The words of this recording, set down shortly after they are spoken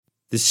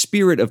The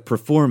spirit of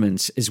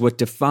performance is what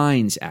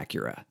defines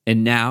Acura.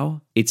 And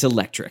now, it's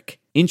electric.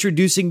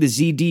 Introducing the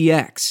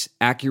ZDX,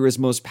 Acura's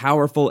most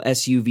powerful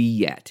SUV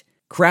yet.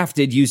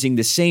 Crafted using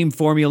the same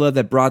formula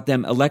that brought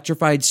them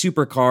electrified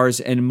supercars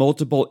and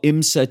multiple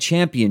IMSA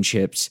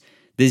championships,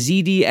 the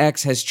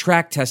ZDX has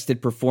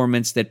track-tested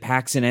performance that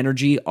packs an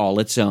energy all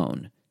its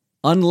own.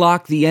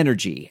 Unlock the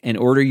energy and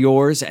order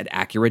yours at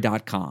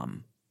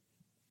Acura.com.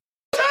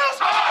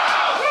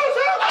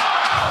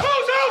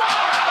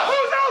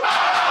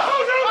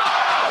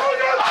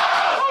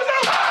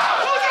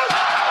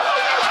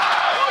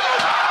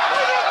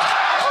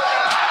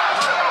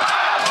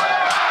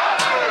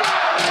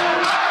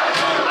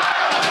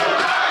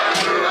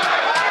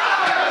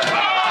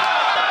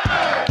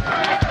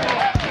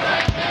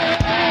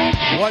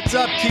 What's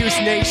up, Cuse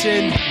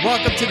Nation?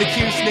 Welcome to the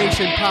Cuse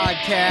Nation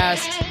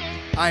podcast.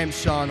 I am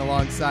Sean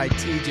alongside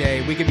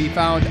TJ. We can be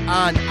found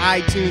on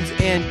iTunes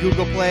and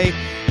Google Play.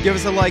 Give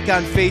us a like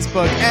on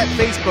Facebook at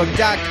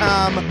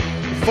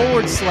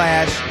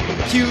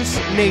facebook.com/Cuse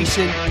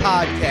Nation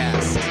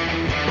podcast.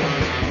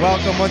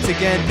 Welcome once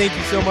again. Thank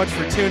you so much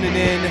for tuning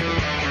in.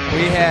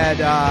 We had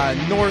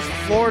North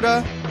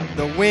Florida,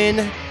 the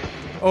win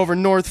over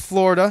North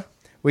Florida.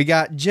 We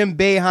got Jim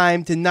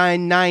Boeheim to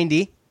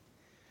 990.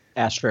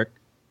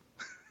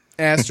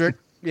 Asterisk,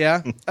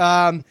 yeah.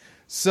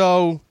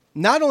 So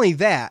not only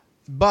that,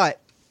 but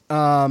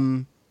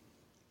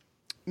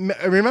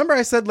remember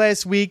I said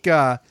last week,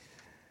 I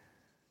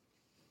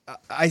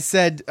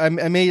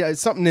made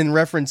something in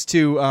reference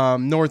to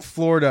North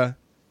Florida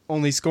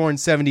only scoring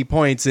 70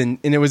 points, and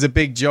it was a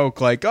big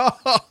joke, like,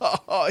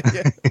 oh,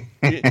 yeah.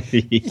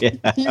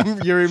 Yeah.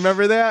 You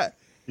remember that?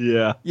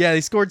 Yeah. Yeah,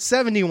 they scored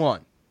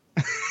 71.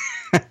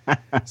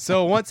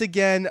 So once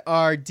again,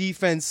 our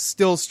defense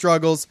still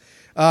struggles.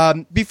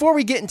 Before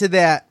we get into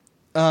that,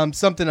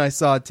 something I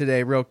saw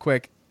today real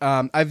quick.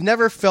 I've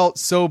never felt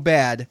so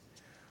bad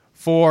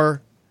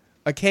for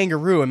a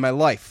kangaroo in my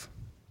life.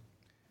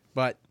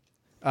 But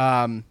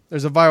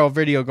there's a viral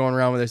video going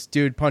around where this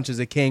dude punches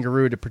a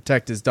kangaroo to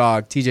protect his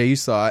dog. TJ, you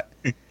saw it.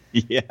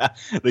 Yeah,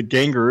 the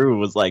kangaroo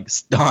was like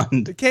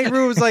stunned. The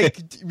kangaroo was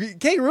like,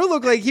 kangaroo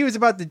looked like he was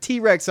about to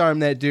T-Rex arm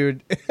that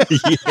dude.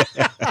 Yeah.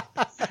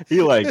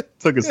 He like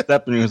took a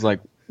step and he was like,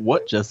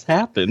 what just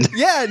happened?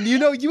 Yeah, and you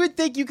would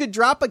think you could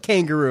drop a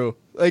kangaroo.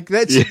 Like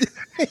that's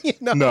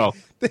No.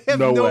 They have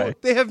no way.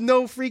 They have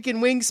no freaking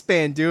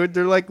wingspan, dude.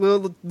 They're like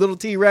little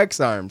T-Rex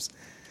arms.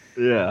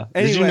 Yeah.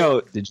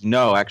 Anyway. Did you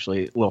know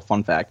actually, a little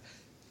fun fact,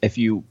 if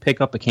you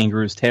pick up a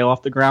kangaroo's tail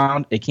off the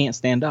ground, it can't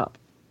stand up.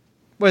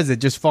 What is it,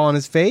 just fall on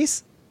his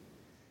face?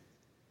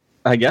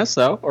 I guess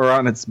so. Or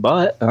on its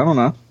butt. I don't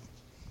know.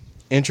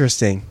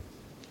 Interesting.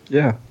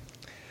 Yeah.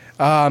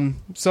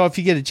 So if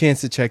you get a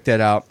chance to check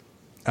that out,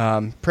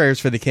 prayers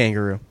for the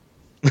kangaroo.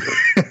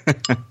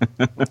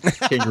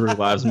 Kangaroo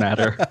lives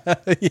matter.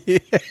 Yeah.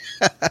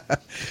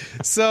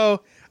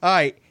 So, all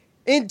right,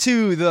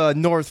 into the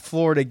North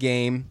Florida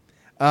game.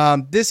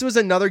 This was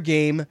another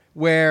game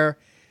where,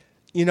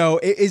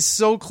 it is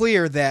so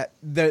clear that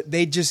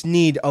they just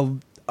need a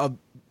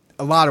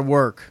lot of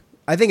work.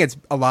 I think it's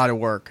a lot of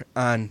work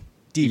on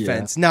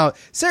defense. Yeah. Now,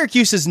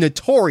 Syracuse is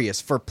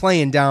notorious for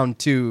playing down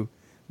to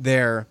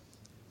their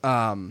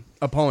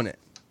opponent.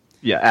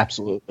 Yeah,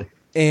 absolutely.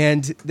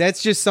 And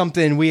that's just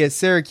something we as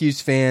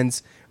Syracuse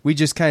fans, we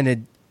just kind of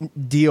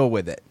deal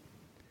with it.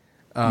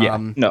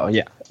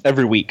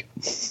 Every week.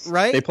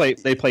 Right?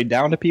 They play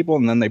down to people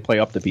and then they play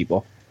up to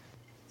people.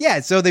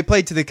 Yeah, so they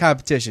play to the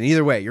competition.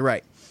 Either way, you're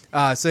right.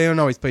 So they don't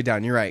always play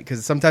down. You're right,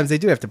 because sometimes they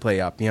do have to play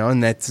up,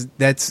 and that's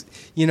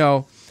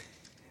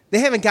they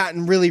haven't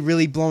gotten really,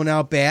 really blown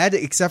out bad,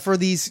 except for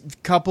these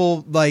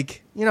couple, they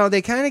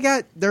kind of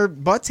got their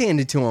butts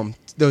handed to them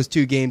those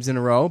 2 games in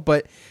a row.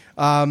 But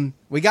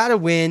we got a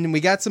win. We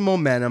got some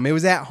momentum. It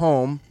was at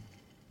home.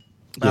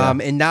 Yeah.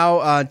 And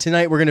now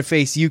tonight we're going to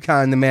face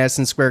UCONN in the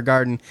Madison Square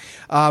Garden.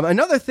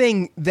 Another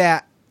thing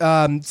that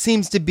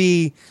seems to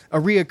be a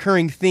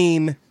reoccurring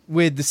theme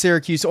with the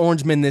Syracuse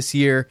Orangemen this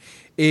year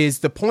is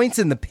the points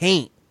in the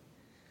paint.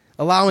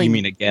 You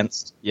mean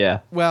against? Yeah.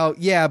 Well,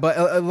 yeah, but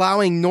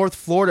allowing North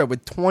Florida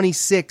with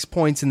 26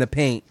 points in the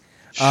paint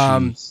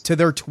to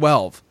their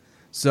 12.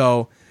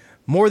 So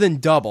more than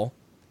double.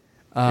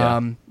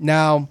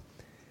 Now,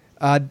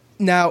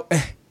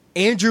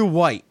 Andrew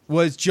White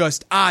was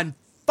just on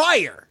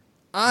fire.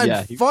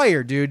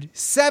 Fire, dude.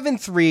 7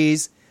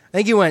 threes. I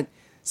think he went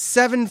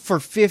 7 for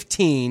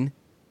 15.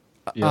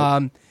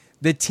 Yep.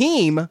 The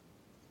team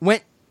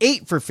went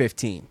 8 for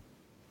 15.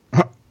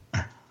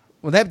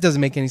 Well, that doesn't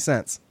make any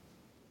sense.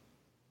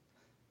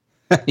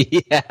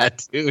 Yeah,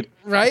 dude.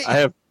 Right? I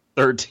have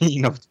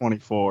 13 of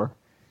 24.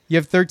 You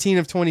have 13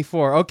 of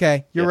 24.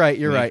 Okay, you're right.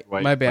 You're right.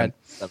 White My bad.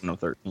 7 of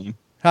 13.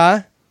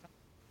 Huh?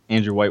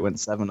 Andrew White went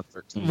 7 of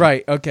 13.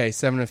 Right. Okay,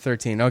 7 of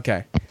 13.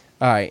 Okay.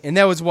 All right. And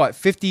that was what?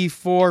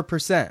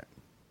 54%.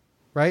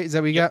 Right? Is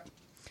that what you got?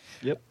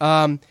 Yep.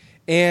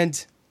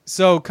 And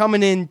so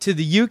coming into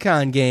the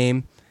UConn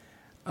game,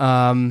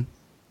 our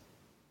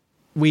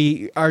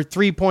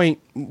 3-point,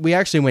 we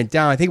actually went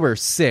down. I think we're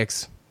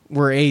 6th.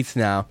 We're 8th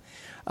now.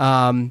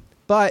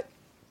 But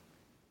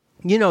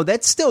you know,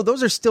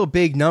 those are still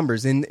big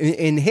numbers, and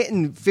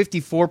hitting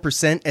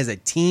 54% as a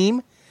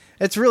team,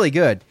 that's really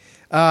good.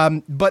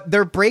 But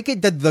they're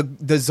breaking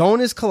the zone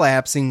is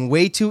collapsing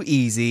way too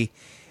easy,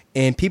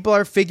 and people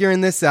are figuring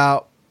this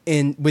out.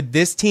 And with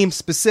this team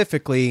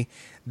specifically,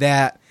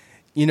 that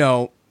you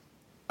know,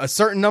 a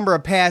certain number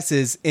of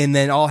passes, and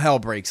then all hell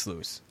breaks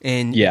loose.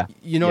 And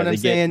you know what I'm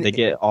saying? They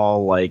get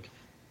all like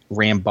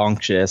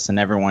rambunctious, and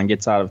everyone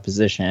gets out of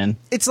position.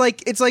 It's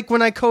like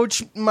when I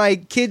coach my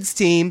kids'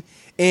 team.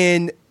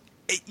 And,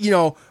 you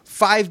know,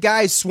 5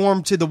 guys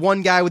swarm to the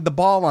one guy with the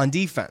ball on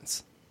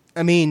defense.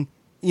 I mean,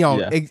 you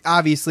know,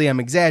 obviously I'm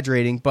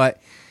exaggerating,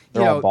 but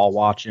they're all ball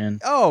watching.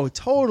 Oh,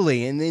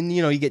 totally. And then,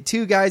 you know, you get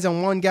 2 guys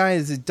on one guy.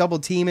 There's a double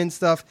team and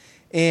stuff.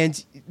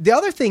 And the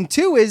other thing,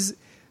 too, is,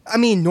 I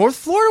mean, North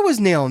Florida was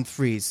nailing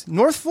threes.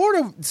 North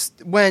Florida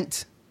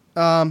went,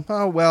 11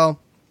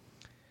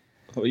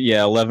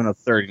 of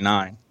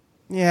 39.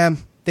 Yeah,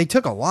 they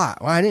took a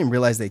lot. Well, I didn't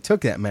realize they took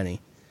that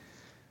many.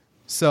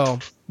 So,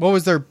 what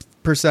was their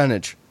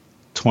percentage?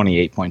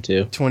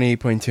 28.2.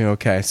 28.2.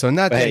 Okay, so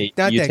not that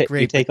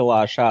great. You take a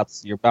lot of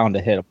shots, you're bound to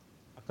hit a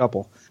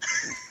couple.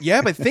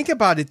 Yeah, but think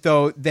about it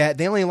though, that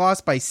they only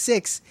lost by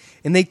 6,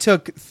 and they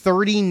took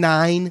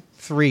 39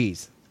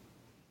 threes.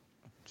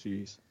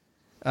 Jeez.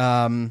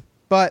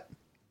 But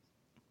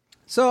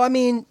so I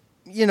mean,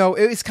 you know,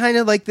 it was kind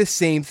of like the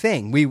same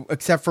thing.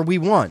 Except for we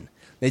won.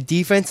 The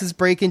defense is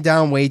breaking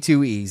down way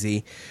too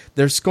easy.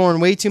 They're scoring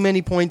way too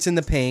many points in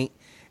the paint.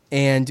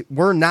 And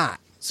we're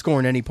not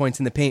scoring any points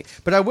in the paint.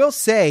 But I will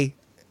say,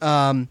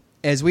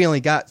 as we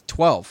only got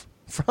 12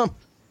 from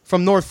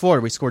North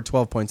Florida, we scored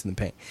 12 points in the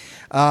paint.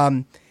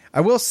 I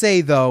will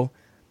say, though,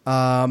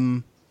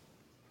 Tyus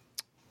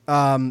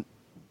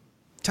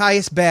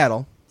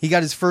Battle, he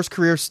got his first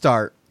career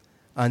start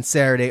on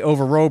Saturday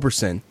over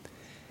Roberson.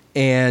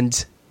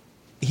 And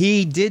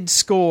he did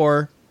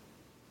score,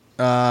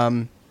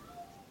 what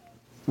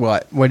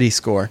did he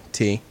score,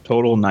 T?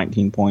 Total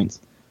 19 points.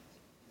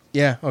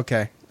 Yeah,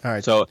 okay. All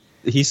right. So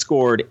he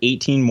scored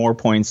 18 more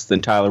points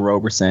than Tyler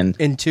Roberson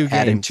in 2 games.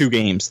 Had in 2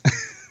 games.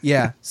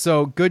 Yeah,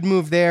 so good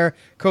move there.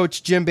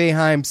 Coach Jim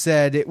Boeheim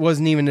said it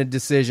wasn't even a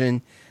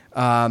decision.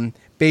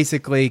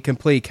 Basically,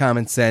 complete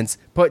common sense.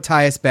 Put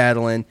Tyus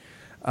Battle in.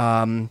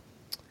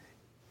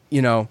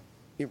 You know,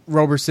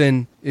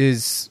 Roberson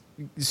is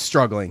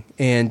struggling.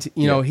 And,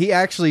 you know, he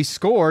actually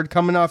scored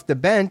coming off the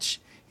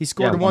bench. He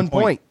scored 1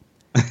 point.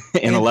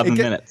 In 11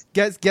 minutes.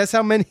 Guess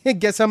how many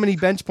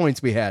bench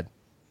points we had?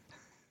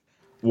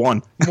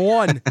 1.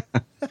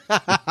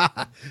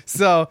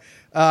 So,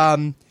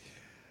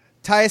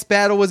 Tyus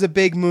Battle was a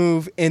big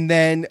move, and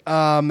then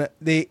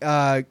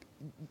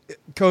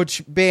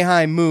Coach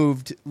Boeheim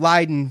moved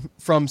Leiden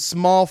from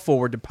small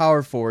forward to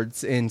power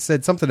forwards and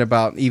said something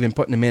about even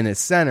putting him in as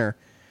center.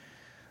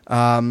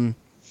 Another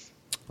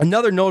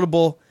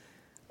notable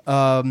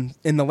in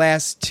the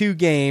last 2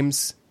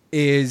 games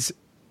is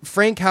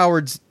Frank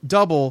Howard's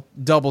double.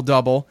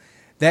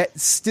 That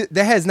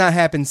has not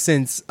happened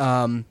since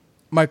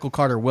Michael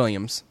Carter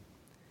Williams.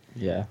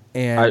 Yeah,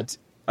 and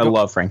I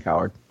love Frank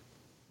Howard.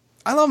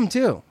 I love him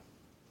too.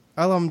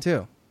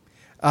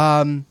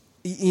 You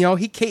know,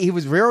 he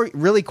was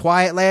really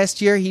quiet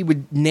last year. He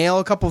would nail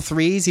a couple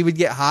threes. He would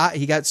get hot.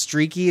 He got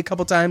streaky a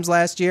couple times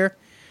last year.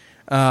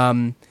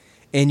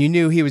 And you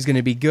knew he was going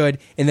to be good.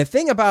 And the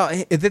thing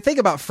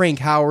about Frank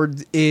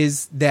Howard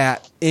is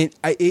that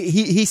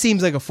he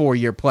seems like a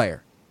 4-year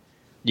player.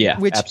 Yeah,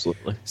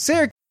 absolutely.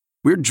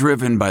 We're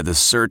driven by the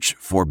search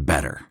for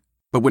better.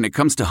 But when it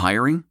comes to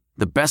hiring,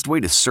 the best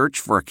way to search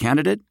for a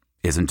candidate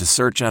isn't to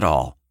search at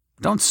all.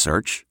 Don't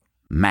search.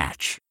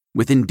 Match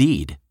with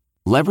Indeed.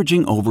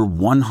 Leveraging over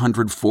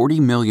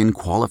 140 million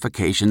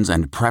qualifications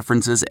and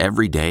preferences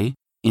every day,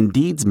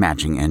 Indeed's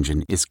matching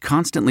engine is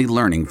constantly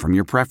learning from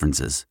your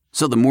preferences.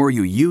 So the more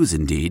you use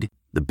Indeed,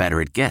 the better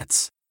it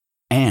gets.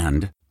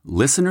 And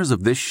listeners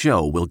of this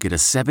show will get a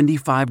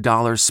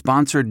 $75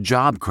 sponsored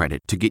job credit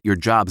to get your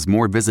jobs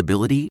more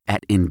visibility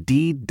at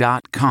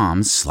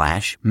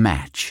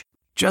Indeed.com/match.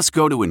 Just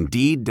go to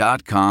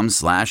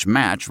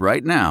Indeed.com/match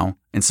right now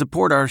and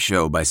support our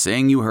show by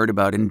saying you heard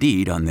about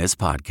Indeed on this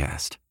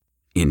podcast.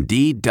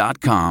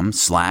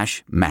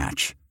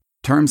 Indeed.com/match.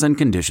 Terms and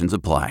conditions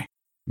apply.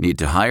 Need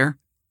to hire?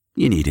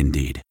 You need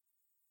Indeed.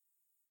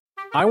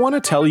 I want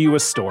to tell you a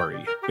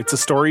story. It's a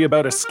story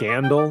about a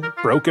scandal,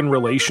 broken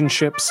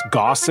relationships,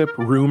 gossip,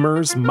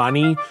 rumors,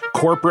 money,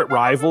 corporate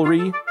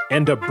rivalry,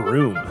 and a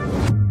broom.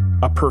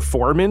 A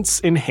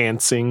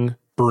performance-enhancing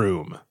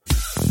broom.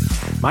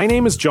 My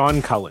name is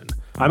John Cullen.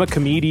 I'm a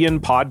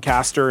comedian,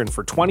 podcaster, and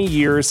for 20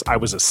 years, I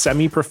was a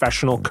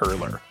semi-professional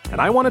curler.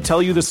 And I want to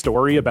tell you the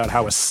story about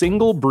how a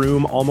single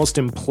broom almost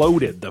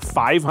imploded the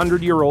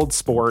 500-year-old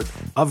sport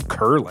of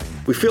curling.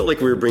 We felt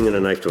like we were bringing a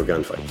knife to a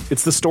gunfight.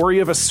 It's the story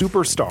of a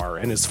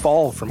superstar and his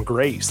fall from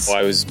grace. Well,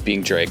 I was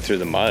being dragged through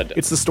the mud.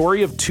 It's the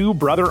story of 2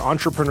 brother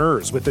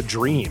entrepreneurs with a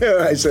dream.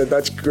 I said,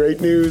 that's great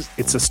news.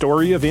 It's a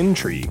story of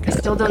intrigue. I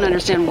still don't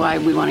understand why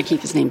we want to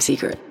keep his name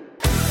secret.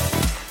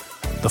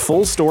 The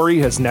full story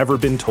has never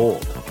been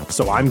told.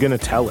 so I'm going to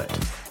tell it.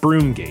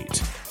 Broomgate,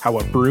 how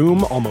a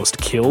broom almost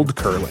killed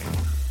curling.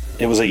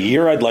 It was a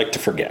year I'd like to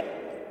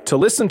forget. To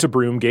listen to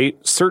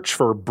Broomgate, search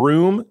for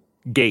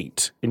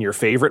Broomgate in your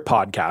favorite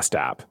podcast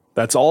app.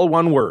 That's all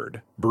one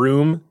word,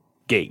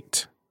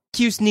 Broomgate.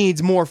 Syracuse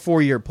needs more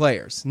four-year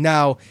players.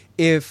 Now,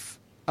 if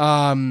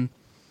Biden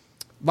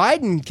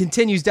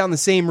continues down the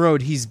same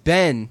road he's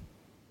been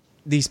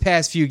these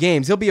past few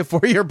games, he'll be a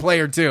four-year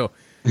player too.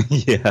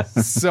 Yeah.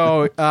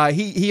 So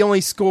he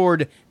only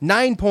scored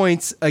 9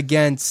 points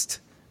against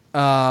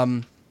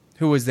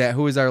who was that?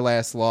 Who was our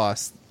last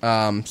loss?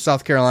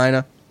 South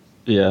Carolina.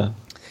 Yeah.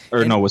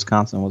 No,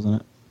 Wisconsin,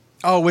 wasn't it?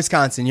 Oh,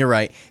 Wisconsin. You're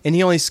right. And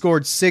he only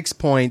scored 6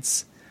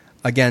 points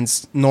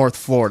against North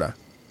Florida.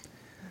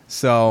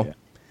 So,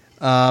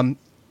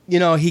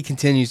 he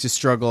continues to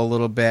struggle a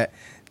little bit.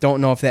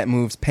 Don't know if that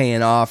move's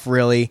paying off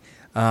really,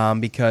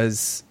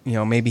 because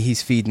maybe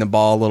he's feeding the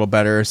ball a little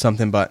better or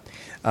something. But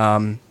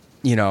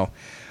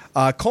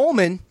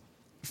Coleman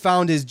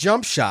found his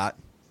jump shot,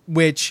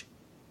 which,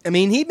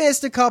 he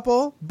missed a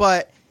couple,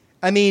 but,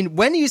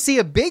 when do you see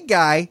a big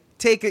guy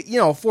take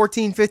a,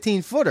 14,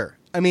 15-footer?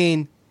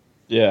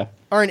 Yeah.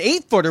 Or an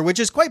 8-footer, which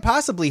is quite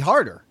possibly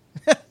harder.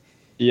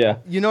 Yeah.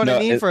 You know what I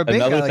mean? For a big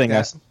guy like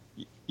that.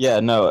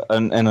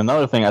 And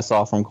another thing I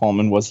saw from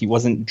Coleman was he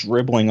wasn't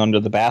dribbling under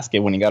the basket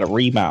when he got a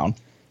rebound.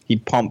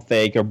 He'd pump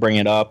fake or bring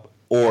it up,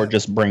 or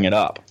just bring it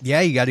up.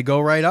 Yeah, you got to go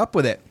right up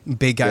with it.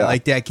 Big guy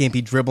like that can't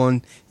be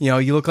dribbling.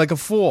 You look like a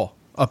fool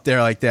up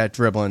there like that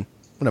dribbling.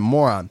 What a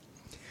moron.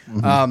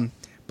 Mm-hmm.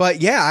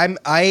 But yeah,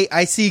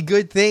 I see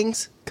good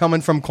things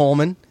coming from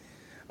Coleman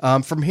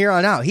from here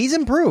on out. He's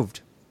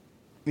improved.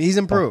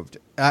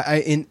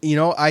 I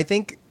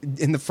think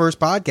in the first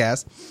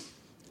podcast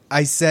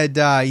I said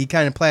he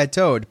kind of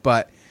plateaued,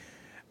 but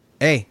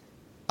hey,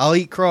 I'll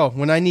eat crow.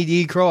 When I need to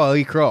eat crow, I'll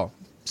eat crow.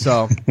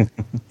 So,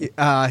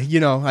 I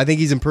think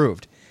he's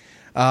improved.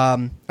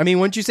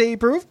 Wouldn't you say he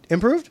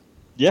improved?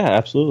 Yeah,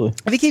 absolutely.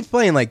 If he keeps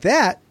playing like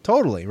that,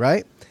 totally,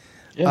 right?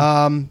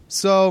 Yeah.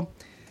 So,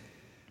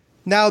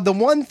 now the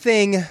one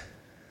thing,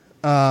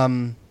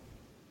 looking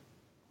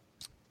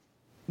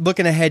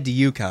ahead to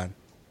UConn,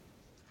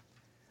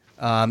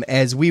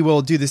 as we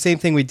will do the same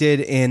thing we did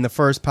in the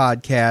first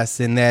podcast,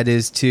 and that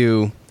is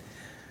to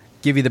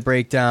give you the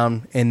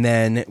breakdown, and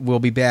then we'll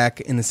be back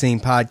in the same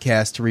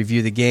podcast to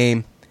review the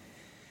game.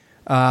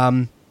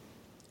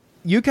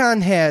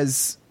 UConn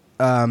has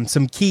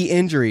some key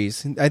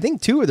injuries. I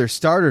think 2 of their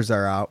starters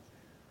are out.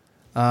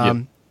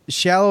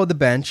 Shallow the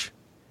bench,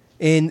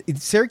 and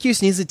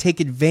Syracuse needs to take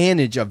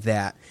advantage of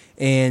that.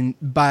 And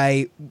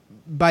by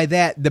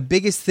that, the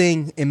biggest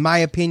thing, in my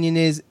opinion,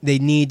 is they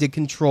need to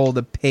control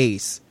the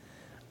pace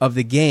of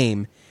the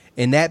game,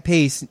 and that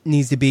pace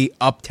needs to be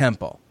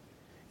up-tempo.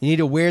 You need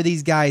to wear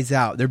these guys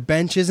out. Their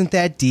bench isn't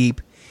that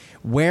deep.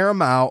 Wear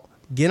them out,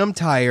 get them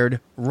tired,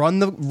 run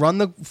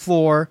the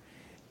floor,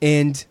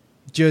 and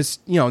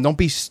just, don't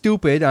be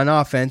stupid on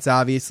offense,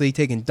 obviously,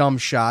 taking dumb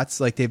shots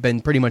like they've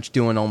been pretty much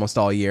doing almost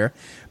all year.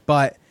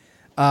 But,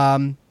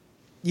 tighten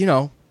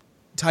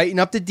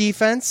up the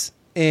defense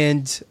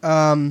and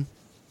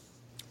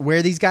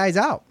wear these guys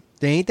out.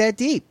 They ain't that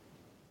deep.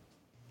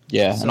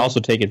 Yeah, and also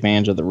take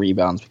advantage of the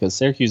rebounds, because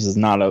Syracuse is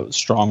not a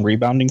strong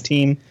rebounding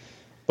team,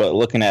 but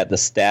looking at the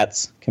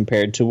stats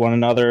compared to one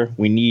another,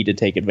 we need to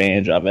take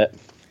advantage of it.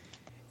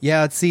 Yeah,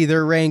 let's see.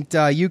 They're ranked,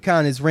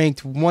 UConn is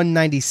ranked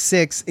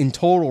 196 in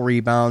total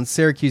rebounds.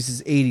 Syracuse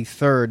is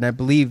 83rd, and I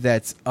believe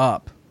that's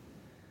up.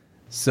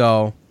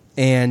 So,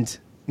 and,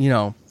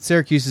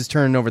 Syracuse is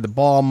turning over the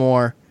ball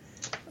more.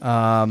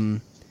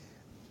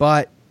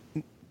 But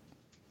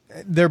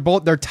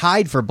they're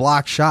tied for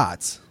block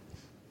shots,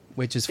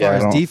 which as far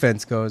as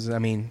defense goes,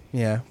 there's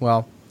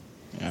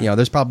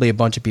probably a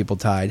bunch of people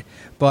tied.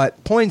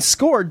 But points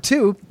scored,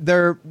 too,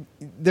 they're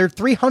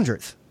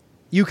 300th.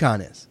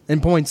 UConn is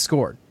in points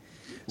scored.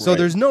 So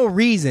there's no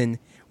reason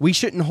we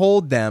shouldn't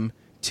hold them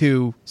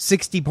to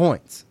 60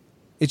 points.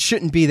 It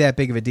shouldn't be that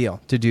big of a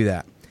deal to do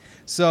that.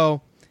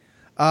 So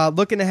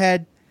looking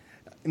ahead,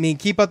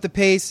 keep up the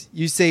pace.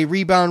 You say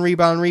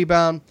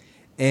rebound,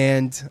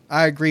 and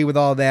I agree with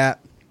all that.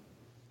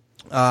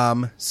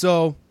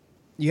 So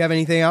you have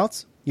anything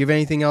else? You have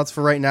anything else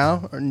for right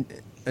now, or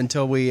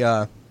until we?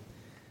 I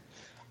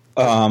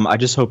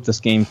just hope this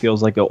game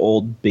feels like an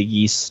old Big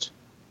East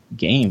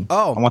game.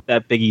 Oh, I want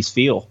that Big East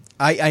feel.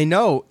 I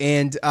know,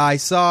 and I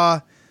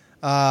saw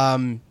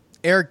Eric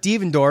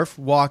Devendorf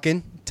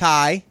walking,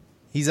 tie.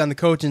 He's on the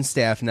coaching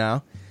staff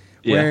now,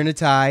 wearing a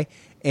tie,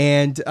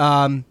 and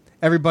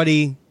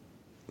everybody.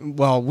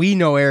 Well, we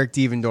know Eric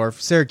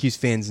Devendorf. Syracuse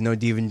fans know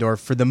Devendorf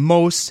for the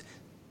most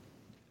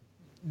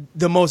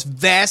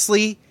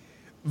vastly,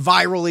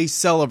 virally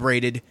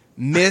celebrated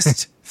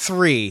missed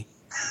 3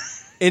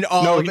 in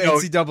all of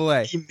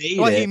NCAA.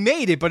 He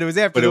made it, but it was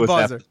after the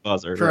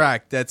buzzer.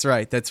 Correct.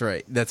 Right. That's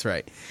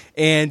right.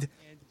 And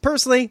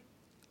personally,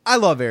 I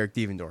love Eric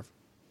Devendorf.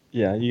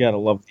 Yeah, you gotta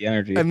love the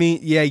energy.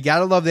 You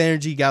gotta love the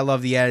energy. You gotta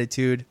love the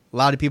attitude. A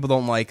lot of people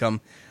don't like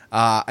him.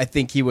 I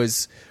think he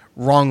was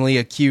wrongly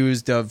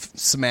accused of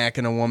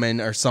smacking a woman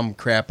or some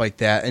crap like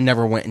that and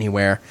never went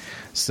anywhere.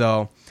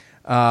 So,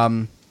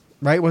 right?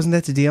 Wasn't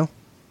that the deal?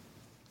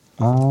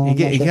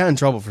 He got in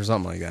trouble for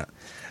something like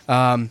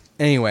that.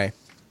 Anyway,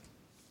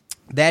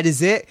 that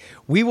is it.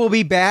 We will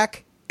be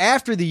back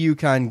after the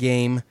UConn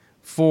game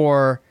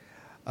for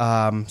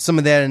some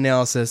of that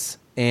analysis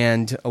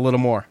and a little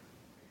more.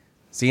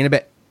 See you in a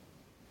bit.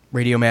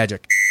 Radio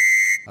Magic.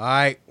 All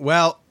right.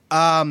 Well,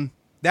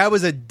 that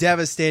was a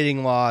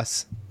devastating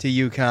loss to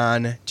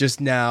UConn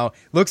just now.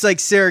 Looks like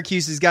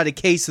Syracuse has got a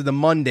case of the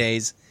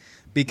Mondays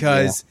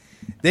because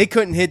they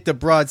couldn't hit the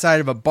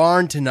broadside of a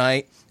barn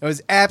tonight. It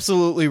was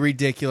absolutely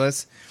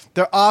ridiculous.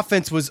 Their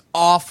offense was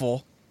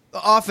awful.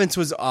 The offense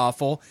was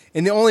awful.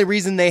 And the only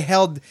reason they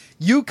held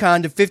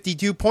UConn to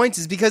 52 points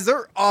is because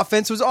their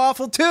offense was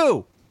awful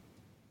too.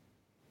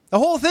 The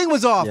whole thing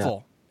was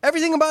awful. Yeah.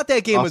 Everything about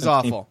that game was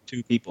awful.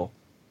 Two people.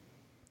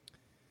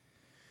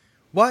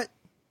 What?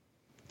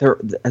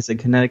 As a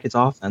Connecticut's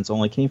offense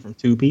only came from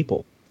two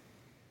people.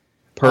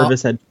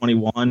 Purvis had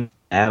 21.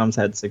 Adams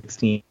had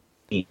 16.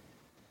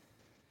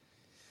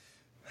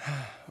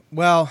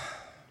 Well,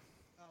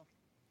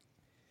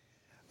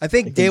 I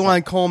think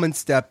Dajuan Coleman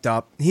stepped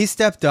up. He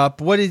stepped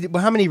up.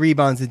 How many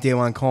rebounds did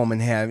Dajuan Coleman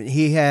have?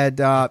 He had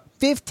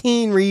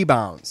 15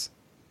 rebounds.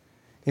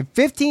 And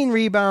 15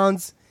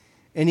 rebounds,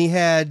 and he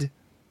had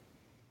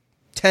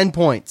 10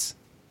 points,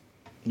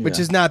 which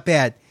is not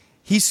bad.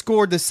 He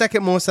scored the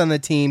second most on the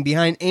team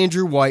behind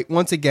Andrew White.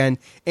 Once again,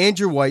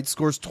 Andrew White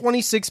scores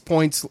 26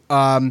 points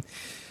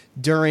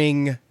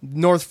during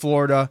North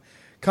Florida.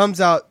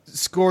 Comes out,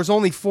 scores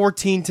only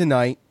 14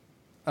 tonight.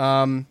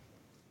 Poor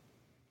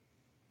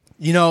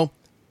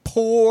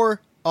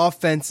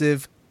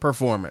offensive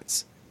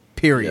performance.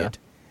 Period.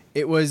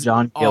 Yeah. It was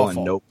John Gillen,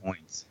 awful. No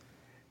points.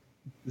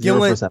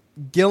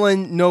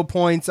 Gillen, no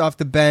points off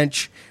the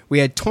bench. We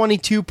had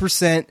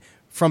 22%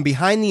 from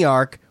behind the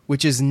arc,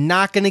 which is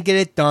not going to get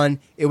it done.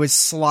 It was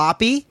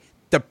sloppy.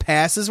 The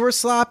passes were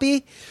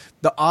sloppy.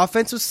 The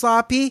offense was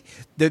sloppy.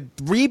 The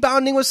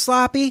rebounding was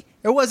sloppy.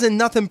 There wasn't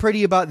nothing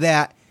pretty about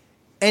that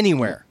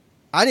anywhere.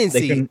 I didn't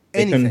see anything.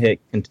 They couldn't hit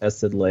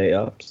contested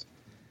layups.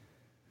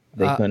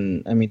 They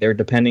couldn't. I mean, they're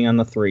depending on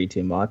the three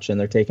too much, and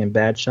they're taking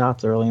bad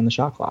shots early in the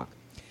shot clock.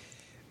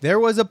 There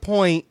was a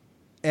point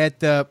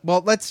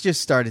let's just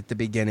start at the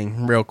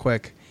beginning real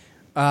quick.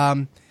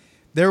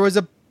 There was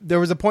a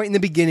point in the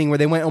beginning where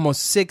they went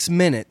almost 6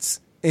 minutes,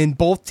 and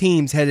both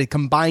teams had a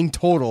combined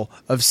total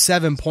of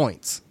 7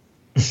 points.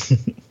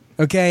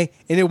 Okay?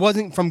 And it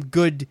wasn't from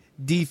good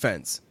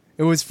defense.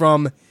 It was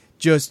from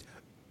just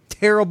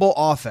terrible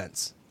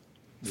offense.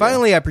 Yeah.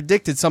 Finally, I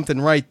predicted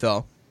something right,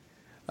 though.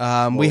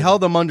 We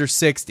held them under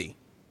 60.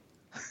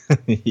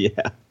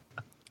 Yeah.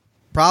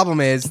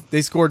 Problem is,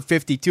 they scored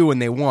 52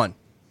 and they won.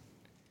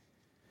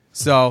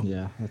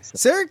 So,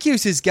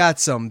 Syracuse has got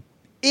some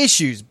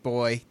issues,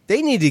 boy.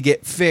 They need to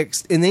get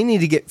fixed, and they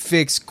need to get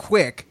fixed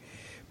quick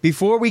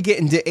before we get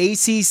into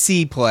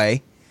ACC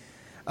play,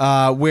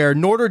 where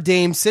Notre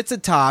Dame sits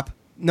atop.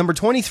 Number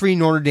 23,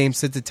 Notre Dame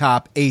sits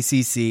atop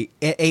ACC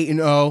at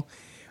 8-0.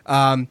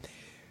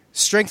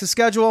 Strength of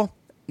schedule,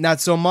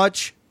 not so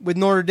much with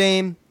Notre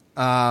Dame.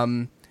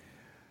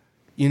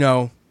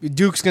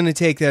 Duke's going to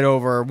take that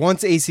over.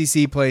 Once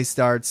ACC play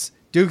starts,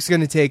 Duke's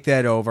going to take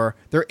that over.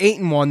 They're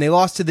 8-1. They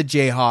lost to the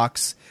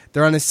Jayhawks.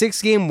 They're on a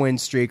 6-game win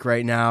streak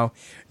right now.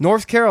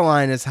 North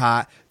Carolina's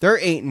hot. They're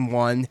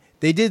 8-1.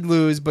 They did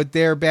lose, but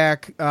they're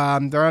back.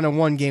 They're on a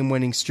 1-game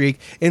winning streak.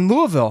 And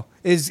Louisville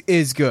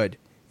is good,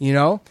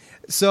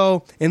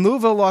 So, and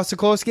Louisville lost a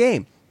close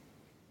game.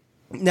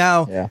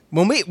 Now,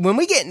 when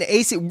we get into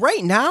AC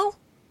right now,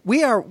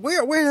 we are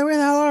where the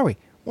hell are we?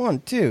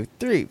 1, 2,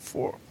 3,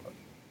 4.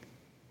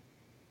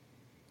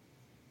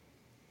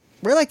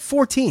 We're like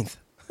 14th.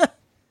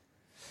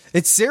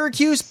 It's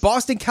Syracuse,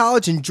 Boston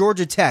College, and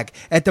Georgia Tech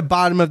at the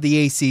bottom of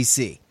the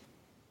ACC.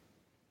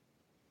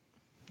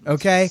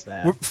 Okay,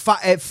 we're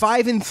at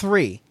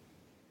 5-3.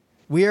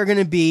 We are going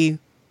to be,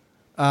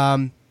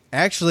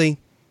 actually,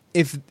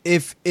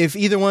 if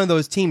either one of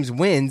those teams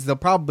wins, they'll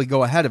probably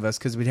go ahead of us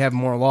because we'd have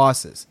more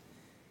losses.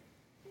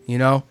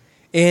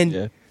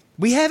 And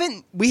we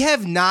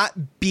have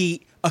not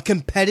beat a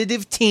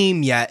competitive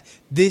team yet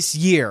this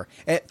year.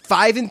 At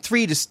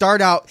 5-3 to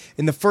start out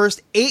in the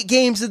first 8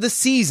 games of the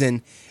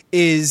season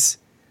is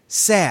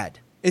sad.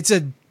 It's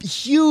a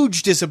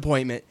huge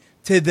disappointment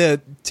to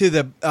the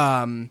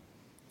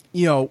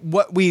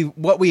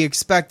what we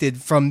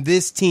expected from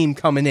this team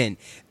coming in.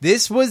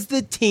 This was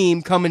the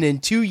team coming in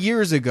 2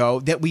 years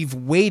ago that we've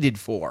waited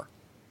for.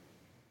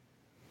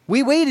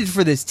 We waited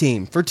for this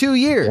team for 2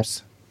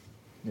 years.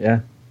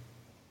 Yeah.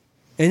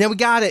 And then we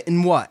got it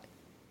in what?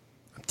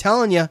 I'm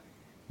telling you,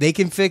 they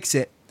can fix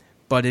it,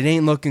 but it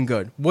ain't looking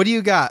good. What do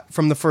you got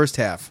from the first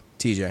half,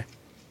 TJ?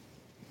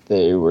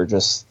 They were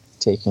just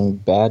taking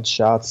bad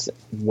shots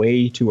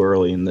way too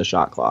early in the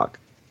shot clock.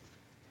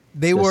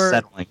 They were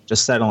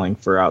settling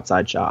for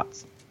outside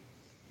shots.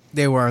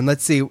 They were, and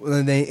let's see,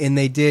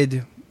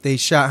 they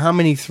shot, how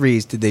many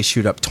threes did they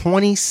shoot up?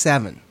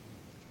 27.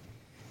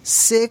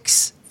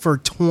 6 for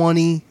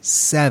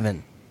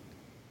 27.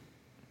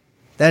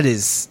 That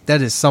is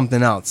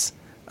something else.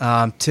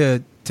 They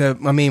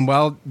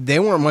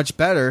weren't much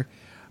better.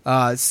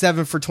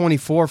 7 for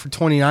 24 for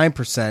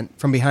 29%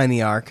 from behind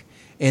the arc,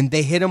 and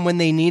they hit them when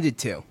they needed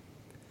to.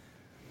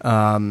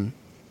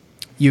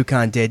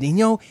 UConn did. You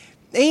know,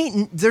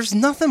 there's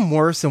nothing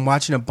worse than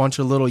watching a bunch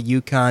of little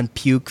UConn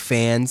puke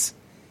fans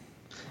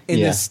in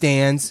the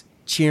stands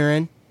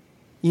cheering.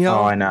 You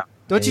know, I know.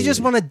 Don't you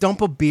just want to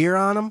dump a beer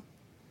on them?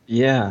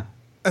 Yeah.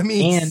 I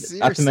mean, and seriously.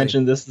 not to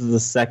mention, this is the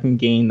second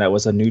game that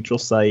was a neutral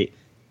site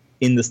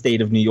in the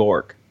state of New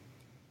York.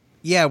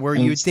 Yeah, where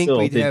And you'd think still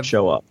we'd did have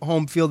show up.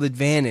 home field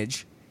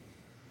advantage.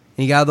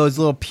 And you got those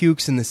little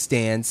pukes in the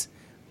stands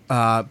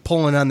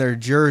pulling on their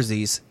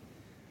jerseys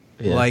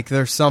like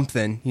there's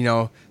something, you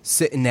know,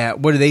 sitting at,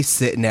 what are they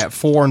sitting at,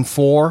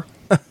 4-4?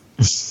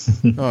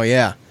 Oh,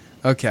 yeah.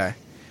 Okay.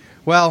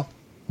 Well,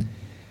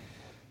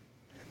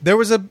 there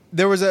was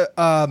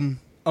a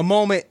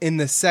moment in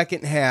the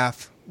second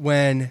half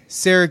when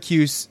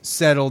Syracuse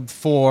settled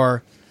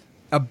for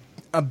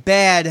a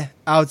bad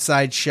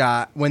outside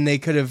shot when they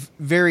could have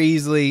very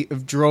easily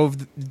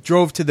drove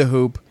to the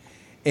hoop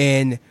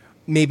and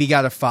maybe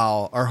got a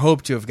foul or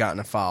hoped to have gotten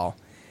a foul.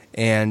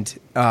 And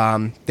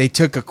they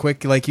took a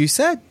quick, like you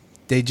said,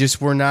 they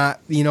just were not,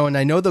 you know, and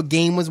I know the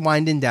game was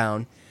winding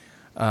down,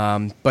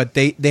 but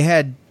they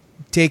had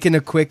taken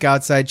a quick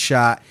outside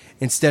shot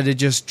instead of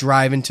just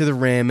driving to the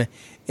rim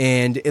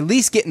and at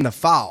least getting the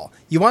foul.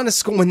 You want to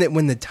score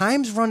when the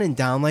time's running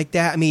down like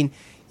that. I mean,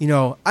 you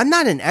know, I'm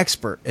not an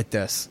expert at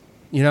this,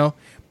 you know,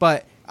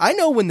 but I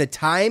know when the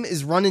time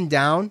is running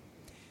down,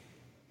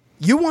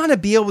 you want to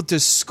be able to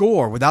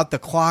score without the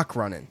clock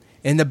running.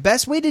 And the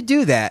best way to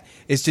do that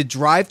is to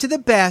drive to the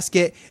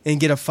basket and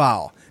get a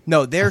foul.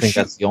 No, I think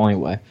that's the only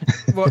way.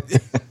 Well,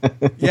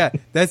 yeah,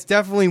 that's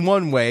definitely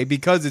one way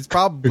because it's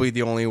probably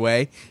the only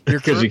way.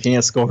 Because you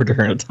can't score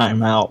during a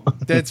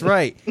timeout. That's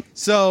right.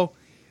 So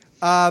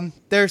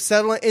they're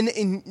settling,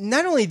 and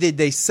not only did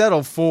they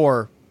settle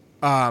for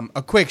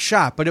a quick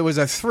shot, but it was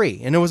a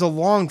 3, and it was a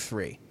long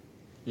 3.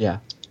 Yeah.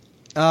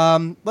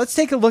 Let's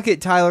take a look at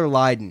Tyler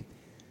Lydon.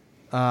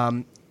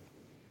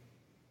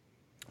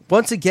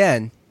 Once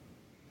again,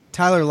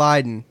 Tyler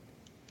Lydon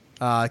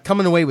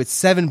coming away with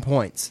 7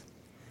 points.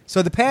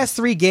 So the past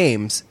 3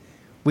 games,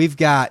 we've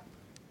got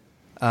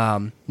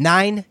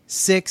 9,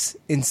 6,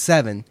 and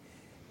 7.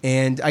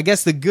 And I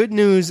guess the good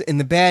news and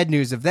the bad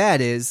news of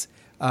that is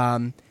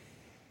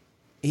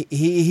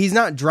he's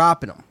not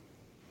dropping them.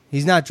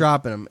 He's not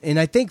dropping them. And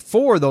I think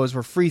 4 of those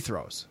were free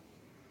throws.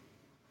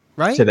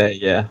 Right? Today,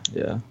 yeah.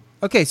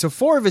 Okay, so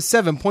 4 of his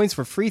 7 points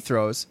were free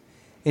throws,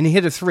 and he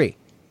hit a 3.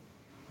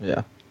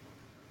 Yeah.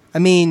 I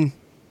mean,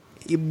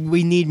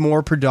 we need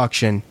more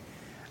production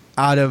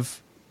out of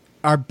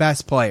our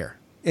best player.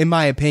 In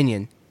my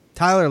opinion,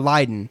 Tyler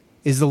Lydon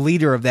is the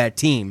leader of that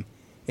team,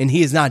 and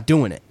he is not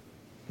doing it.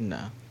 No.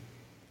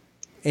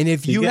 And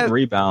if He's you getting have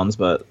rebounds,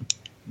 but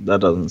that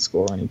doesn't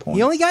score any points.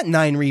 he only got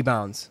 9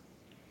 rebounds.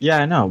 Yeah,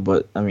 I know,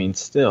 but I mean,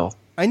 still.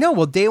 I know.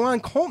 Well,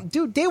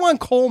 Dajuan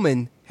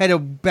Coleman had a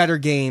better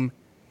game.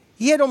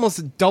 He had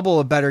almost double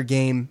a better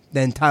game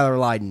than Tyler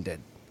Lydon did.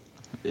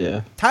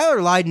 Yeah.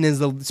 Tyler Lydon is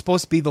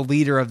supposed to be the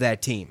leader of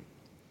that team.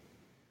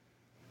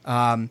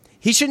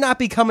 He should not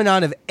be coming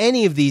out of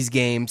any of these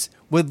games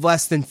with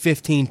less than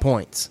 15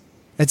 points.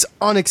 It's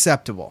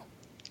unacceptable.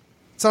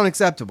 It's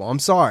unacceptable. I'm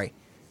sorry.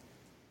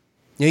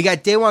 You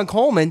got Dajuan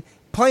Coleman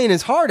playing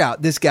his heart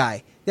out, this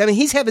guy. I mean,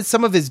 he's having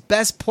some of his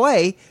best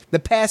play the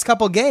past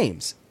couple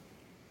games.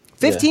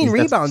 15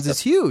 rebounds is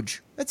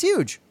huge. That's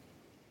huge.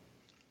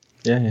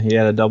 Yeah, he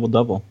had a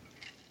double-double.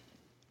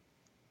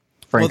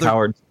 Frank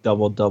Howard's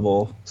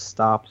double-double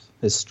stopped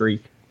his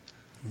streak.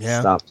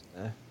 Yeah. Stopped.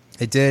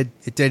 It did.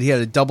 He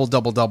had a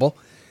double-double-double.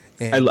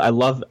 I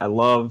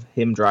love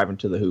him driving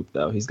to the hoop,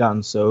 though. He's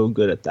gotten so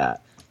good at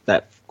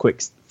that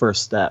quick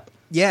first step.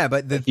 Yeah,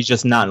 but he's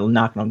just not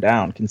knocking them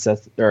down.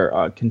 Contested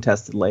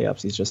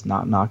layups, he's just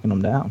not knocking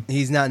them down.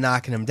 He's not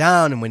knocking them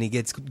down, and when he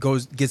gets to go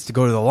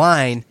to the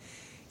line,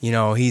 you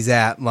know, he's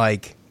at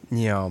like,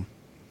 you know,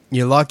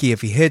 you're lucky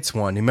if he hits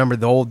one. Remember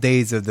the old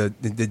days of the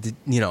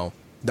you know,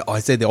 I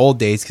say the old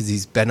days because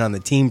he's been on the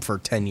team for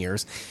 10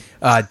 years.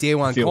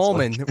 Dajuan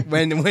Coleman, like.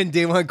 when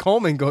Dajuan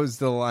Coleman goes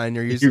to the line,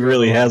 he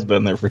really has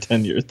been there for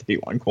 10 years.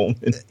 Dajuan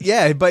Coleman.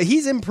 Yeah, but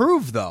he's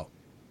improved though.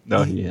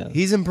 No, he has.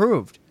 He's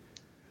improved.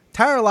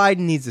 Tyler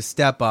Lydon needs to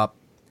step up.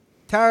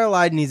 Tyler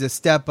Lydon needs to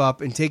step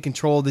up and take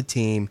control of the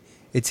team.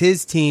 It's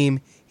his team.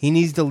 He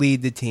needs to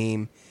lead the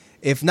team.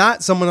 If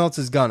not, someone else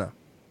is gonna.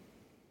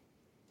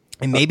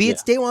 And maybe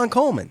it's Dajuan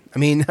Coleman. I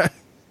mean,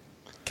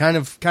 kind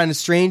of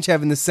strange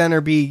having the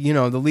center be, you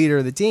know, the leader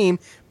of the team.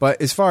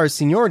 But as far as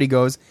seniority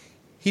goes,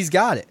 he's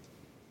got it.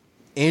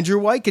 Andrew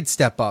White could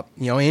step up.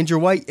 You know, Andrew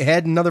White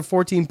had another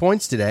 14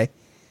 points today.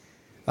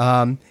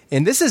 And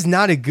this is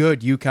not a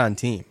good UConn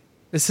team.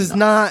 This is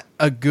not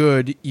a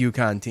good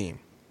UConn team.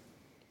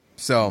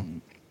 So,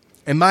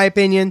 in my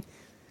opinion,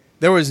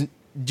 there was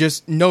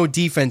just no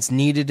defense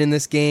needed in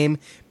this game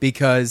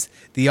because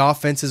the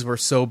offenses were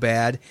so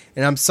bad.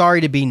 And I'm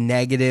sorry to be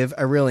negative.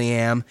 I really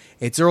am.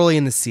 It's early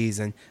in the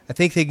season. I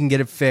think they can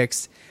get it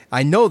fixed.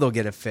 I know they'll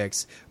get it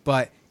fixed.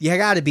 But you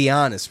got to be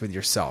honest with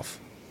yourself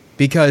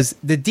because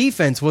the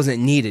defense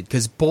wasn't needed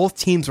because both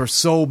teams were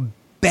so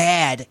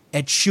bad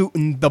at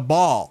shooting the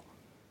ball.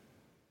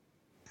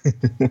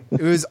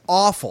 It was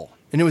awful,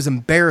 and it was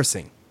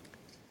embarrassing.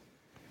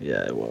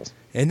 Yeah, it was.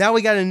 And now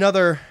we got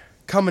another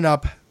coming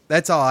up.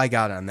 That's all I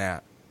got on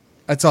that.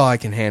 That's all I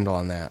can handle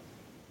on that.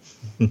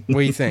 What do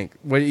you think?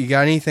 What you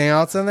got anything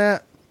else on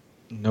that?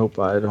 Nope,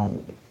 I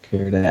don't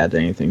care to add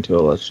anything to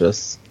it. Let's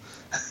just...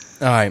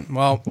 All right,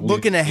 well,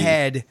 looking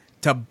ahead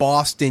to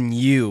Boston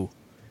U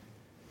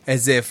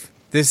as if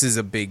this is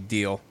a big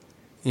deal,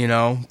 you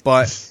know,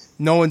 but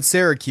knowing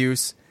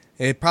Syracuse...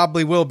 It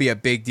probably will be a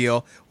big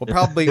deal. We'll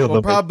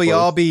probably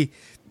all be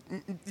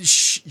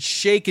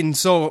shaking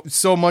so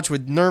much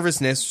with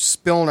nervousness,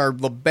 spilling our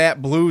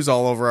Labatt Blues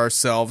all over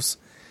ourselves,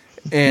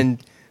 and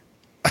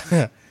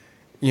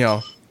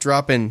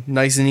dropping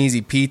nice and easy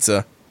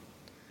pizza.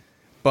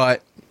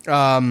 But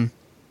let's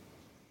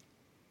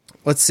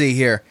see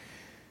here.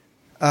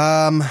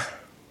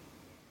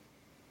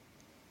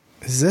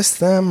 Is this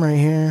them right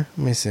here?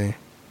 Let me see.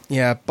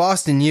 Yeah,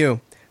 Boston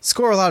U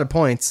score a lot of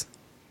points,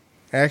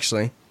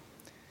 actually.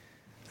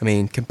 I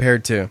mean,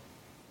 compared to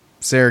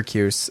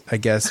Syracuse, I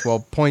guess. Well,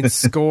 points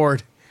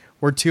scored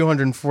were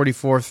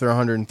 244th or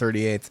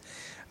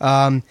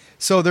 138th.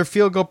 So their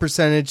field goal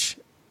percentage,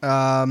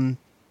 not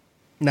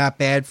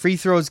bad. Free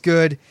throws,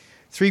 good.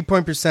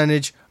 3-point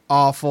percentage,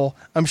 awful.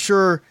 I'm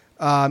sure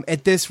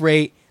at this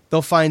rate,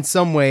 they'll find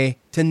some way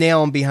to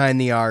nail them behind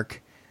the arc.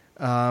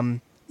 Our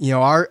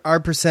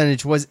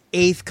percentage was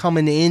 8th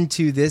coming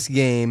into this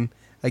game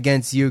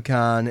against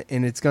UConn,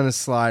 and it's going to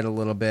slide a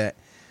little bit.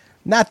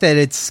 Not that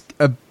it's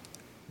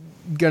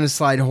going to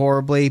slide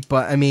horribly,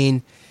 but I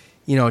mean,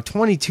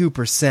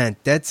 22%,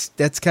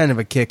 that's kind of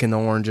a kick in the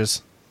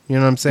oranges. You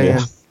know what I'm saying?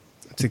 Yeah.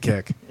 It's a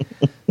kick.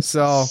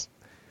 So,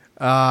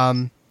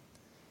 the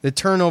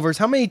turnovers,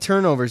 how many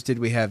turnovers did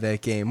we have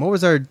that game? What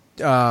was our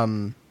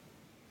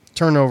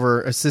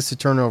assisted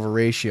turnover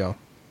ratio?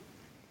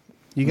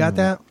 You got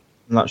that?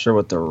 I'm not sure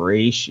what the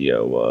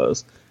ratio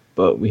was,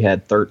 but we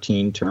had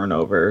 13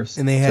 turnovers.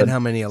 And they had how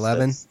many,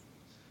 11?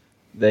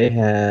 They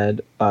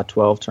had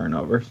 12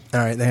 turnovers. All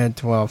right, they had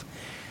 12.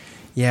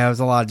 Yeah, it was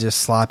a lot of just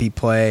sloppy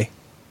play.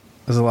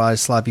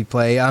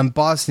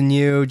 Boston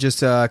U,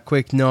 just a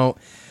quick note.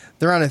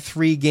 They're on a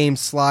 3-game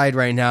slide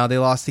right now. They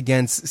lost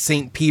against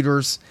St.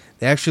 Peter's.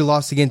 They actually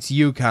lost against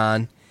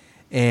UConn.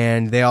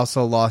 And they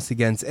also lost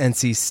against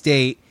NC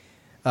State.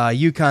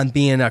 UConn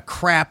being a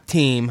crap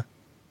team.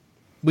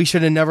 We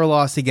should have never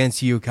lost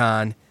against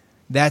UConn.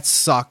 That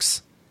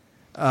sucks.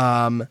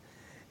 And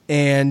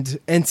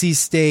NC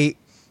State...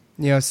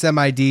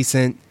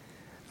 semi-decent,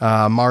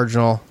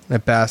 marginal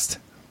at best,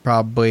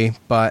 probably.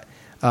 But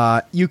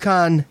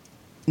UConn,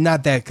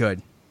 not that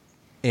good.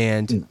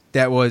 And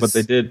that was... But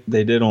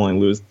they did only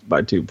lose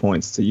by 2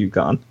 points to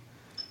UConn.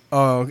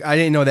 Oh, I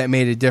didn't know that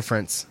made a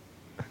difference.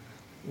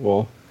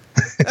 Well,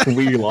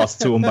 we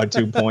lost to them by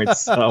 2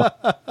 points. So.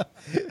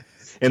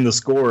 And the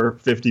score,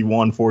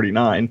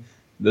 51-49.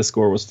 This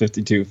score was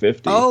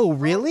 52-50. Oh,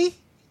 really?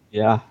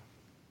 Yeah.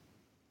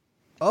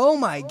 Oh,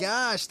 my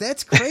gosh.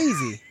 That's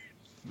crazy.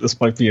 This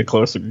might be a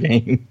closer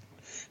game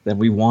than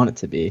we want it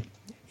to be.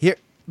 Here,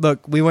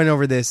 look, we went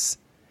over this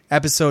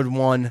episode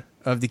 1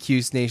 of the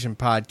Cuse Nation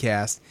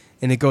podcast,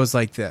 and it goes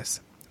like this.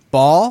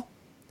 Ball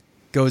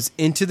goes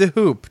into the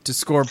hoop to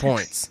score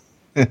points.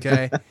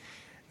 Okay?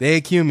 They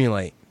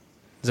accumulate.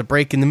 There's a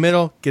break in the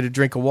middle, get a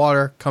drink of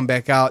water, come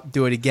back out,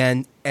 do it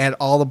again, add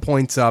all the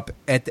points up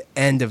at the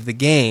end of the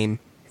game,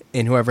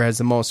 and whoever has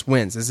the most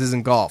wins. This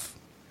isn't golf.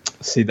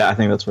 See, I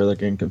think that's where they're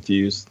getting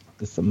confused.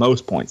 It's the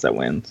most points that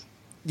wins.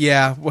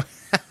 Yeah.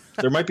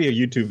 There might be a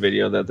YouTube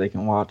video that they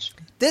can watch.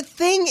 The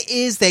thing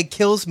is that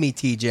kills me,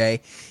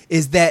 TJ,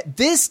 is that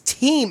this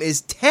team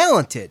is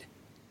talented.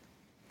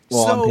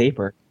 Well, on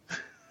paper.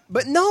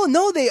 But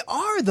no, they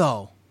are,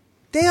 though.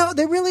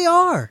 They really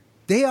are.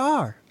 They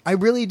are. I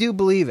really do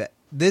believe it.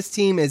 This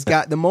team has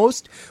got the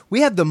most...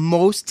 We have the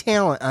most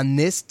talent on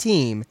this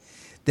team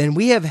than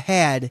we have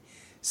had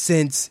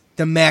since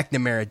the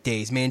McNamara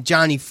days, man.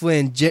 Johnny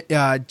Flynn,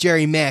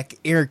 Jerry Mack,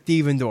 Eric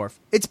Devendorf.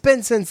 It's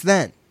been since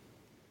then.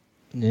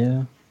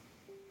 Yeah.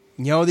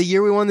 The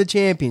year we won the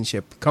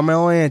championship,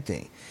 Carmelo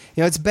Anthony.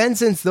 It's been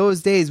since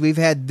those days we've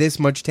had this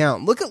much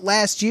talent. Look at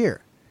last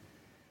year.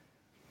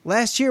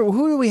 Last year,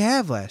 who do we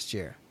have last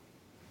year?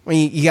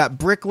 You got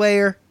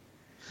Bricklayer.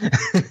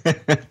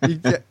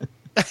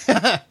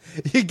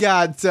 you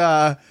got,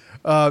 what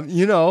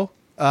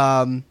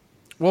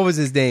was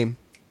his name?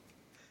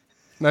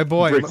 My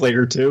boy.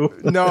 Bricklayer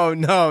 2? No.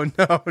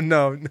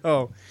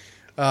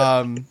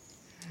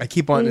 I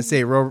keep wanting to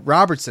say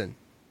Robertson.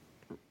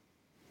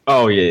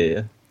 Oh,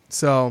 yeah.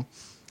 So,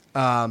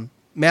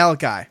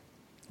 Malachi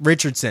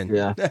Richardson.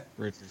 Yeah,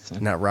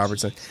 Richardson. Not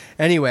Robertson.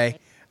 Anyway,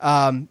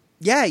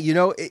 Yeah, he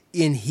was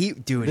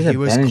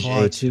Benajay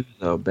clutch. too,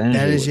 though.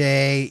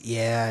 Benajay,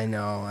 yeah, I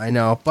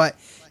know. But,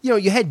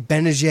 you had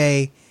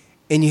Benajay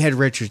and you had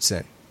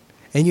Richardson.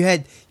 And you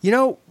had,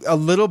 a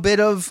little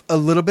bit of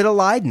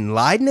Leiden.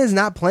 Leiden is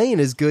not playing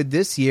as good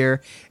this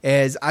year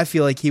as I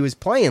feel like he was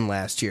playing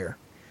last year.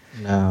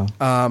 No.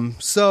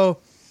 So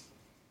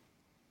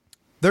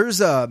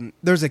there's a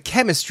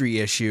chemistry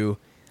issue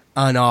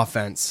on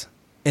offense,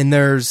 and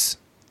there's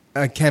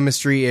a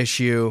chemistry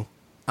issue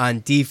on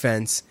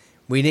defense.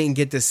 We didn't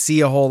get to see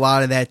a whole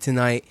lot of that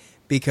tonight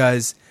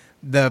because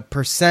the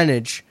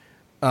percentage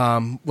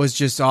was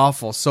just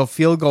awful. So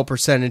field goal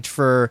percentage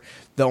for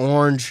the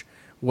Orange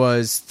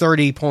was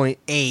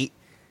 30.8,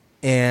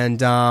 and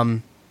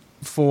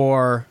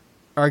for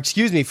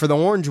the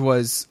Orange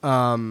was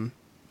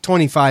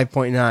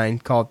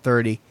 25.9, called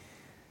 30,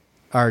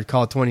 or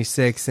called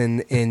 26,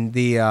 and in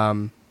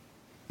the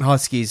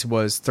Huskies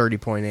was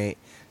 30.8.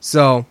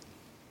 So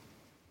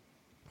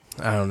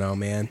I don't know,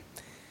 man.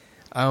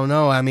 I don't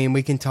know. I mean,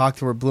 we can talk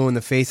till we're blue in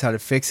the face how to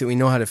fix it. We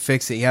know how to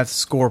fix it. You have to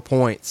score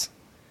points.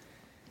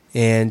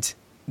 And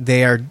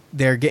they're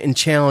getting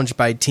challenged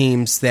by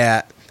teams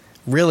that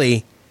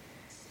really,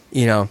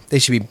 they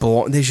should have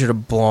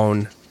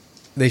blown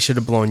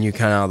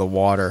UConn out of the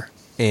water.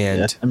 And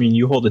yeah. I mean,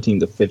 you hold a team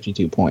to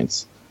 52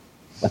 points.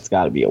 That's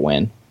got to be a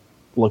win.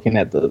 Look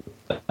at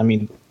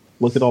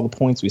all the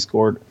points we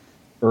scored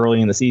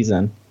early in the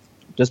season.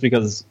 Just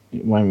because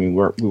we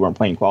weren't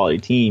playing quality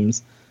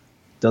teams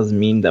doesn't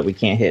mean that we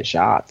can't hit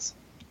shots.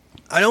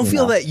 I don't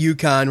feel that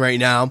UConn right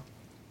now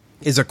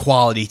is a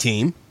quality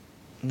team.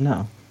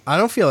 No. I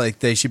don't feel like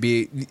they should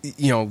be,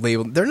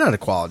 labeled. They're not a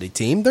quality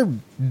team. They're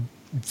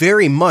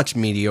very much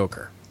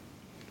mediocre.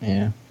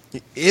 Yeah.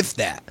 If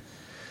that.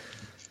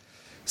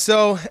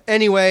 So,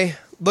 anyway,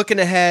 looking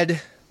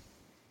ahead,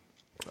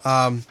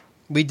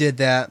 we did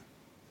that.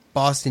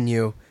 Boston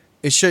U.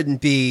 It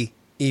shouldn't be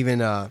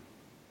even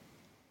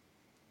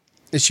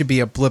it should be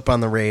a blip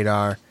on the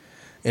radar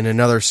in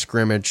another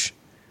scrimmage,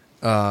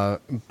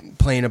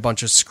 playing a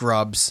bunch of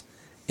scrubs.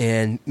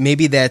 And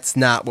maybe that's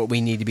not what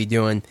we need to be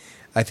doing.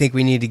 I think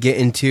we need to get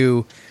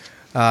into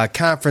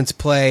conference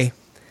play.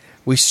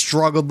 We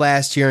struggled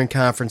last year in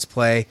conference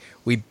play.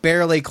 We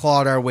barely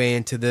clawed our way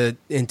into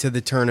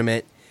the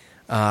tournament.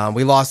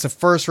 We lost the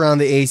first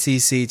round of the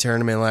ACC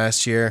tournament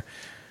last year,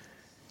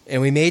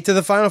 and we made it to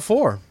the Final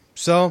Four.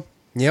 So,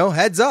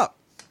 heads up.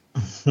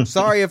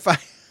 Sorry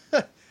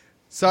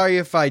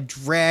if I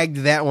dragged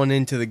that one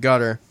into the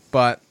gutter,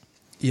 but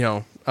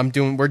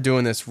we're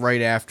doing this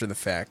right after the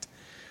fact.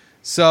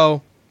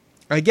 So,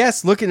 I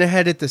guess looking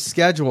ahead at the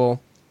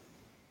schedule,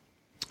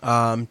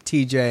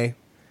 TJ,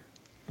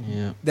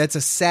 yeah, that's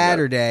a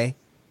Saturday.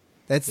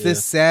 That's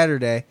this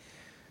Saturday.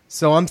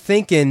 So I'm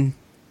thinking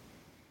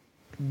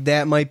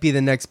that might be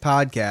the next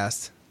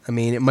podcast. I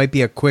mean, it might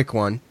be a quick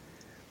one,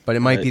 but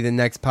it might be the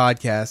next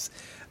podcast.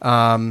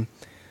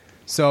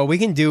 So we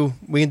can do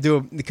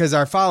because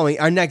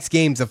our next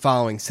game's the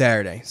following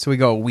Saturday. So we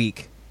go a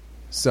week.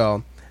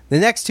 So the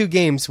next two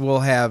games we'll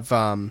have,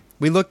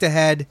 we looked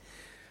ahead.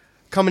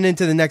 Coming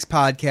into the next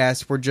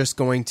podcast, we're just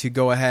going to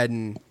go ahead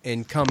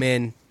and come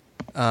in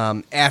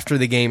after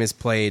the game is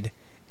played.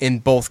 In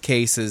both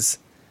cases,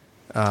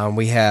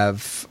 we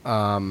have,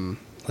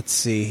 let's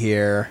see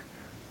here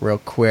real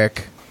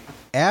quick.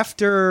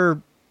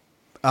 After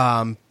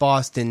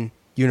Boston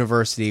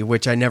University,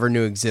 which I never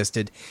knew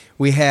existed,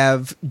 we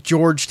have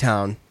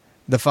Georgetown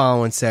the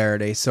following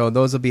Saturday. So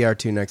those will be our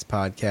two next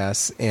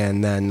podcasts,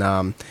 and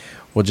then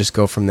we'll just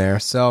go from there.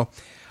 So,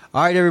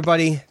 all right,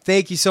 everybody,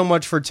 thank you so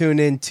much for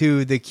tuning in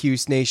to the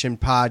Cuse Nation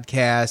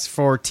podcast.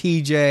 For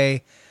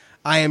TJ,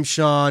 I am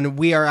Sean.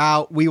 We are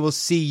out. We will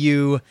see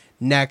you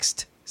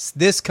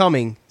this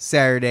coming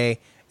Saturday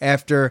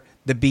after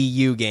the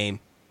BU game.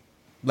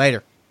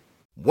 Later.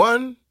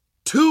 1,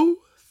 2,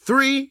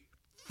 3,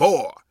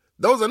 4.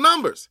 Those are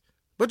numbers,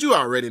 but you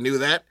already knew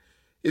that.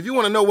 If you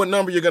want to know what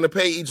number you're going to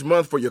pay each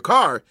month for your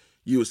car,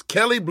 use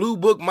Kelley Blue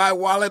Book My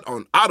Wallet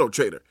on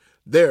AutoTrader.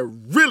 They're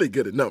really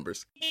good at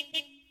numbers.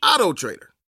 AutoTrader.